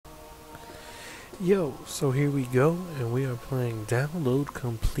Yo, so here we go, and we are playing Download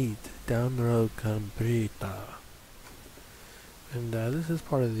Complete. Download Complete. And this is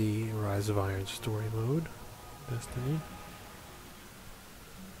part of the Rise of Iron story mode. Destiny.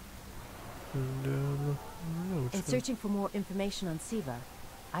 And, In searching for more information on Siva,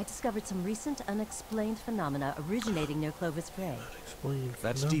 I discovered some recent unexplained phenomena originating near Clovis Bray.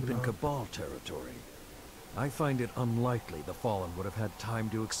 That's deep in Cabal territory. I find it unlikely the Fallen would have had time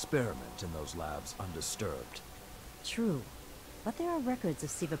to experiment in those labs undisturbed. True, but there are records of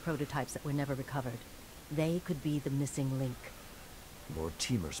Siva prototypes that were never recovered. They could be the missing link. Lord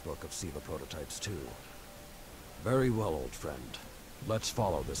Teemer spoke of Siva prototypes too. Very well, old friend. Let's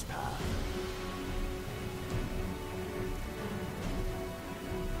follow this path.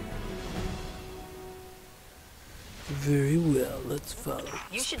 Very well, let's follow.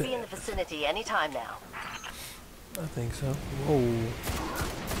 You should be in the vicinity any time now. I think so. Whoa.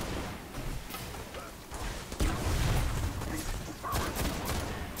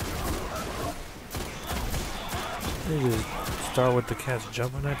 You just start with the cats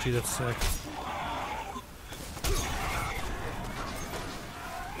jumping at you, that's sick.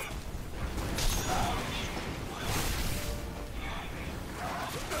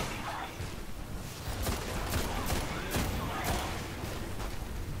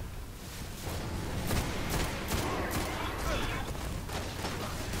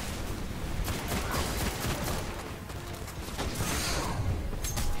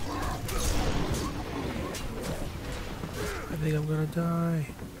 I think I'm gonna die.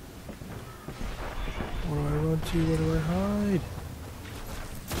 Where do I run to? Where do I hide?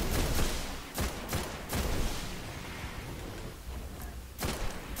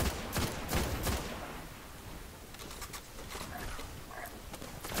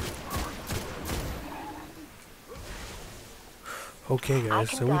 Okay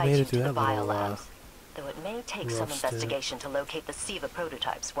guys, so we made it through that little though it may take some investigation to locate the Siva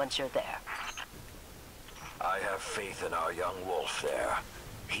prototypes once you're there. I have faith in our young wolf there.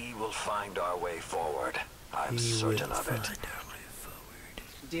 He will find our way forward. I'm certain of it.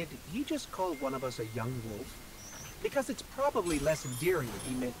 Did he just call one of us a young wolf? Because it's probably less endearing if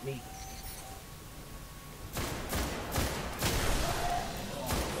he meant me.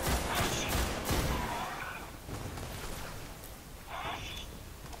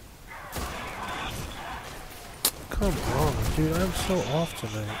 Come on, dude, I'm so off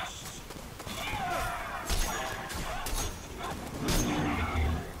tonight.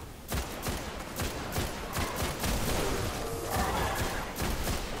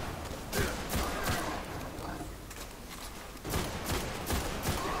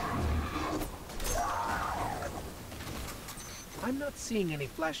 I'm not seeing any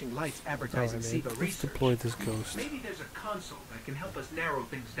flashing lights advertising Siva research. Let's deploy this ghost. Maybe there's a console that can help us narrow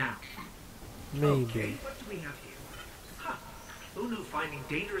things down. Maybe. Okay, what do we have here? Huh. Who knew finding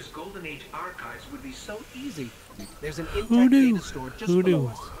dangerous Golden Age archives would be so easy? There's an intact data store just below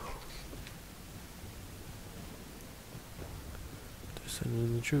us. They're sending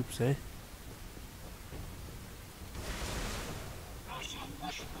in the troops, eh?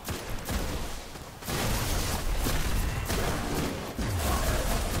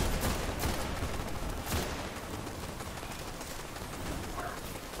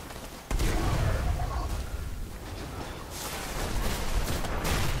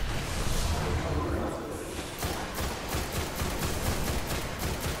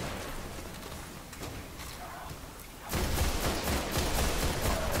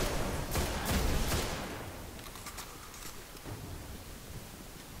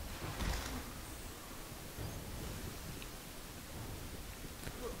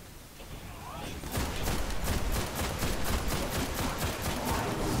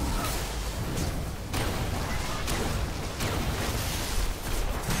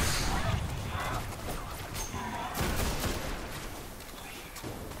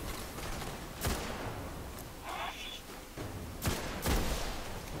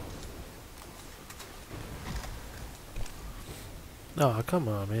 Oh, come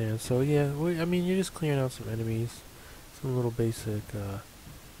on, man. So, yeah, I mean, you're just clearing out some enemies. Some little basic,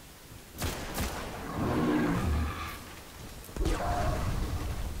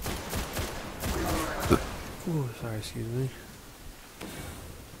 Ooh, sorry, excuse me.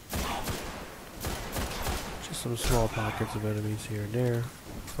 Just some small pockets of enemies here and there.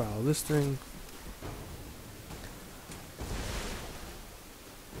 Follow this thing.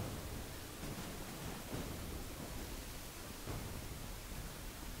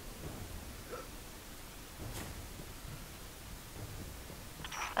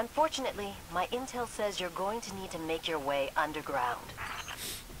 Unfortunately, my intel says you're going to need to make your way underground.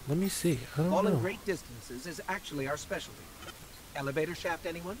 Let me see. I don't Falling know. great distances is actually our specialty. Elevator shaft,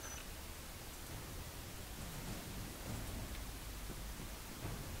 anyone?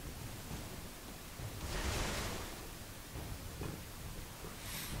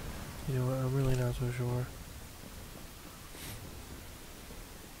 You know what? I'm really not so sure.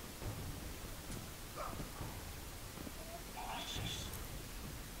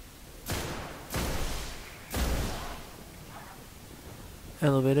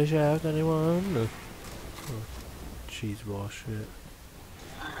 Elevator shaft, anyone? No. Oh, cheese ball shit.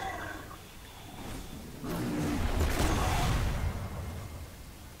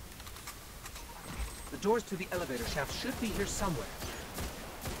 The doors to the elevator shaft should be here somewhere.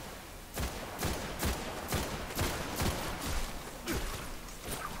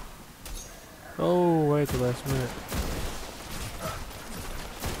 Oh, right at the last minute.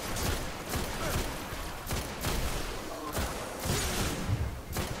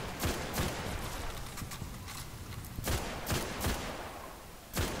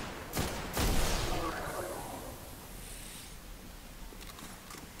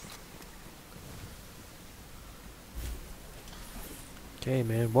 Okay,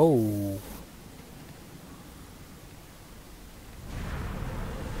 man. Whoa.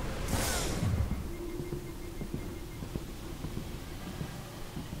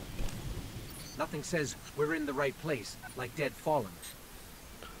 Nothing says we're in the right place, like Dead Fallen.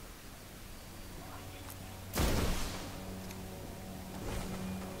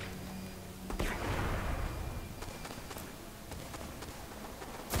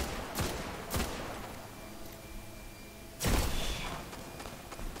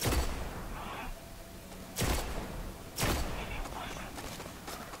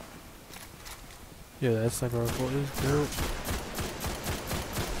 Yeah, that sniper rifle is dope.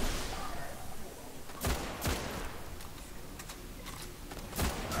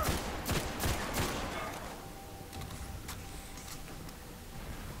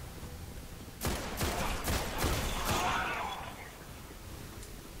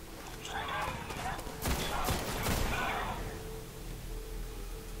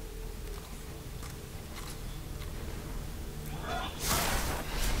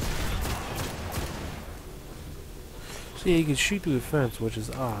 So yeah, you can shoot through the fence, which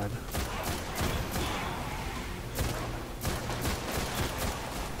is odd.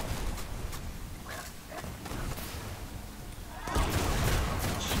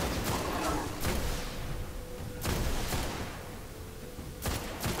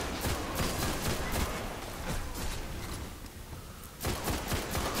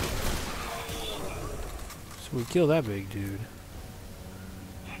 So we kill that big dude.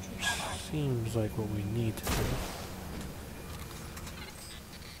 Seems like what we need to do.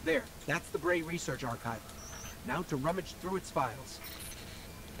 There, that's the Bray Research Archive. Now to rummage through its files.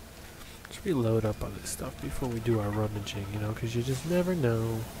 Let's reload up on this stuff before we do our rummaging, you know, because you just never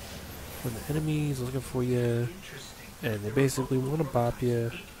know when the enemy's looking for you, and they basically want to bop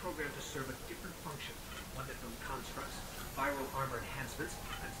you. Each programmed to serve a different function. One that builds constructs, viral armor enhancements,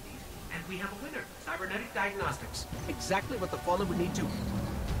 that's neat. And we have a winner, cybernetic diagnostics. Exactly what the Fallen would need to...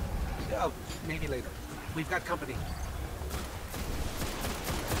 Oh, maybe later. We've got company.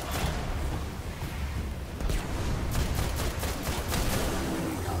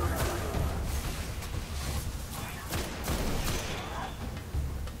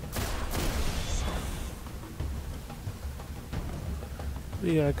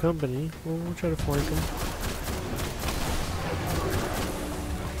 We got company. Well, we'll try to flank them.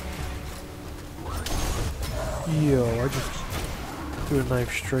 Yo, I just threw a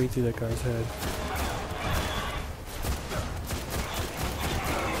knife straight through that guy's head.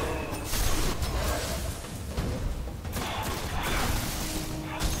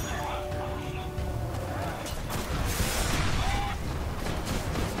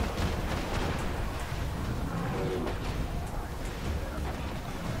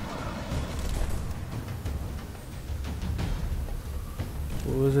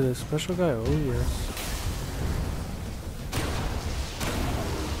 What was it, a special guy? Oh yes.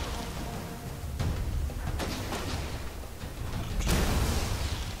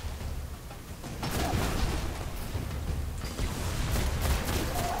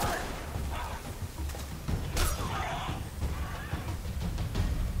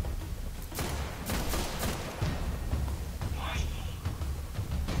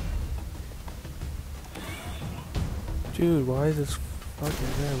 Dude, why is this fucking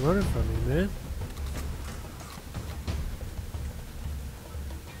guy running from me, man?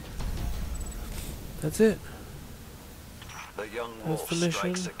 That's it. The young That's wolf the mission.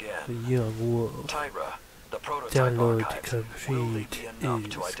 strikes again. The young wolf. Tyra, The prototype Download archives, will they complete be enough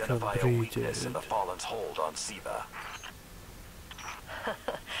to is identify a weakness in the completed. Fallen's hold on Siva?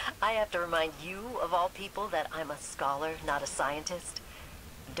 I have to remind you, of all people, that I'm a scholar, not a scientist.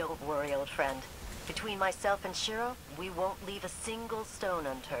 Don't worry, old friend. Between myself and Shiro, we won't leave a single stone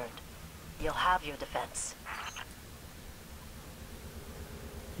unturned. You'll have your defense.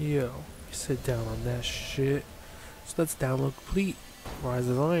 Yo, you sit down on that shit. So let's download complete Rise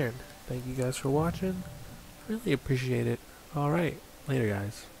of Iron. Thank you guys for watching. Really appreciate it. Alright, later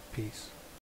guys. Peace.